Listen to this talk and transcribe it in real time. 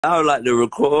I would like to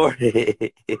record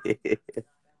it.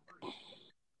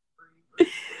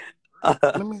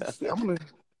 Let me see.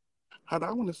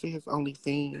 I wanna see his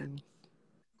OnlyFans.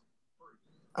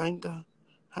 I ain't got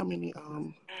how many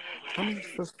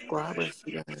subscribers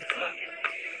he has.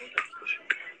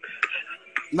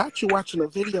 Not you watching a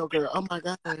video, girl. Oh my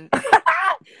god.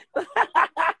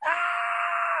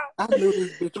 I knew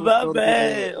this bitch was My gonna do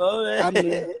bad, that. my I knew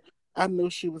bad. I knew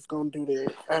she was gonna do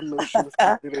that. I knew she was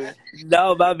gonna do that.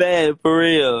 No, my bad, for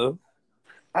real.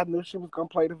 I knew she was gonna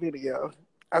play the video.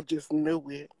 I just knew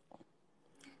it.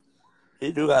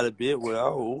 He do got a bit with,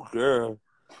 oh, girl.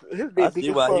 His I big big see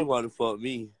as why he fuck. want to fuck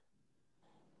me.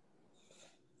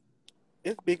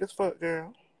 It's big as fuck,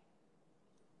 girl.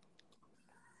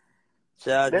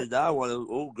 Child, That did I want to,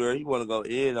 oh, girl, he want to go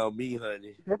in on me,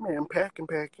 honey. that man packing.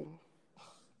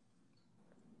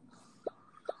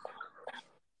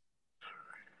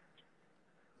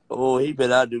 Oh, he better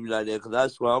not do me like that, because I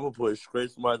swear I'm going to put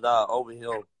straight smart out over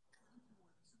him.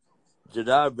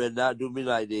 Jedi better not do me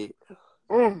like that.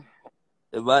 Mm.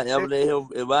 If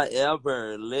I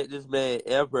ever let this man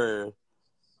ever,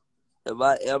 if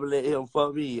I ever let him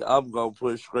fuck me, I'm gonna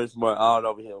put straight smart all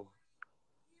over him.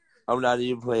 I'm not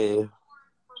even playing.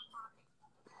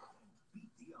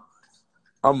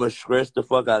 I'm gonna stress the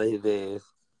fuck out of his ass.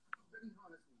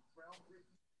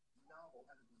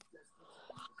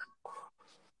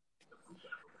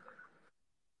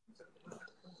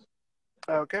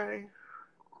 Okay.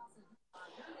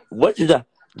 What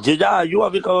Jedi, you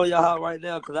want me to come over your house right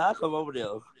now? Cause I come over there.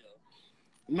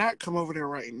 Not come over there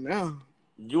right now.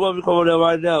 You want me to come over there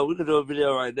right now? We can do a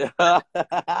video right now.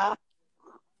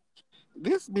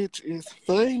 This bitch is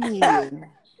funny.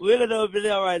 We can do a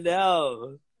video right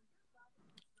now.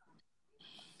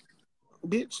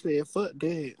 Bitch said, fuck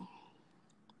that.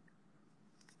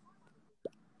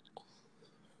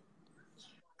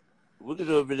 We can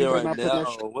do a You video better right not put now.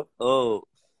 no, What? Oh.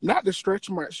 not the stretch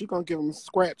marks. You gonna give them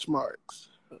scratch marks.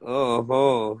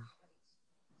 Uh-huh.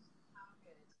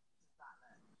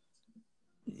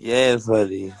 Yes,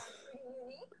 honey.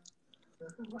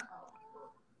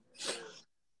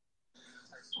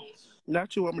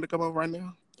 Not you want me to come over right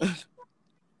now.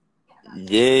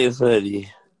 Yes, honey.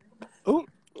 Oh,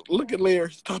 look at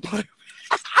Larry. Stop playing.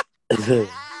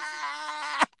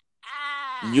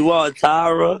 You want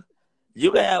Tyra?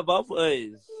 You can have both of us.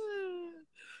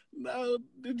 No,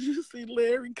 did you see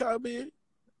Larry comment?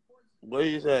 What do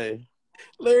you say?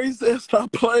 Larry said,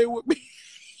 stop playing with me.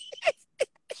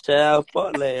 Child,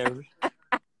 fuck Larry.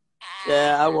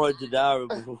 Child, I want Jadara.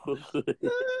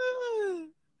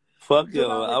 Fuck you.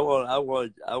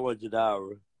 Janelle, I want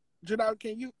Jadara. Janelle,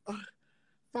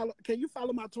 can you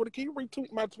follow my Twitter? Can you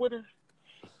retweet my Twitter?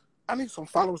 I need some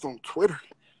followers on Twitter.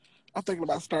 I'm thinking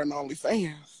about starting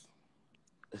OnlyFans.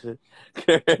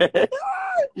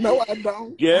 No, I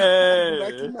don't. I do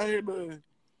not keep Girl. my hair done.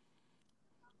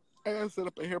 I gotta set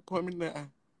up a hair appointment now.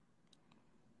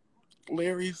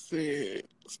 Larry said,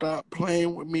 stop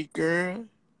playing with me, girl.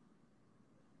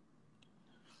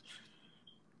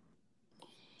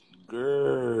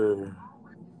 Girl.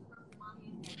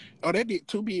 Oh, that did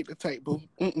too big to take, boo.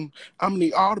 I'm gonna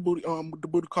need all the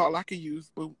booty call I can use,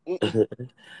 boo.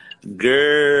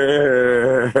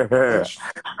 Girl. That's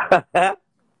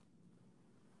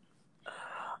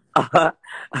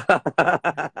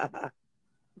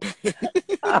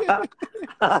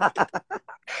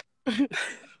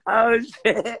Oh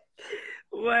shit.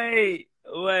 What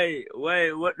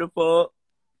the fuck?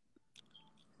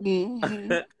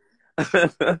 hmm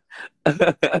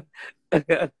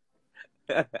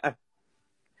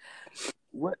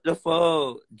What the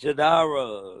fuck?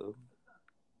 Jadara.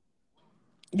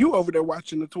 You over there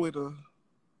watching the Twitter.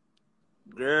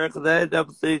 Girl, cause I ain't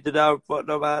never seen Jadara fuck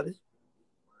nobody.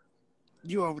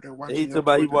 You over there And he watching talking your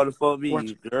about he Twitter. wanna fuck Watch.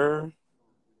 me, girl.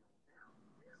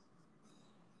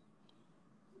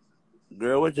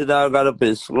 Girl, what Jadara got up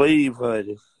his sleeve,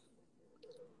 honey?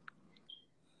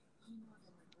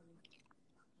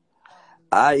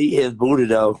 I eat his booty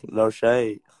though, no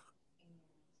shade.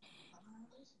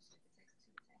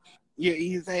 Yeah, eat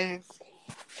his ass.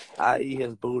 I eat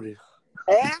his booty.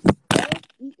 Ass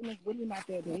eating is really not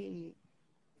that bad.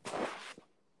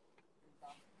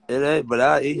 It ain't, but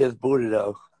I eat his booty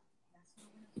though.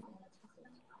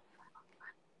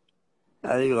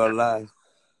 I ain't gonna lie.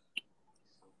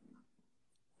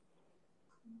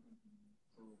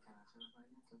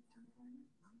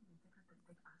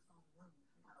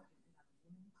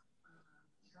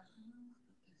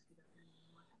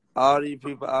 All these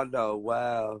people I know,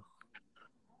 wow.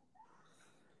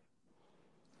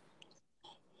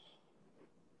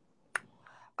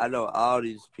 I know all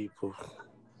these people.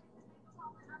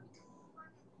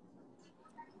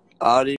 All these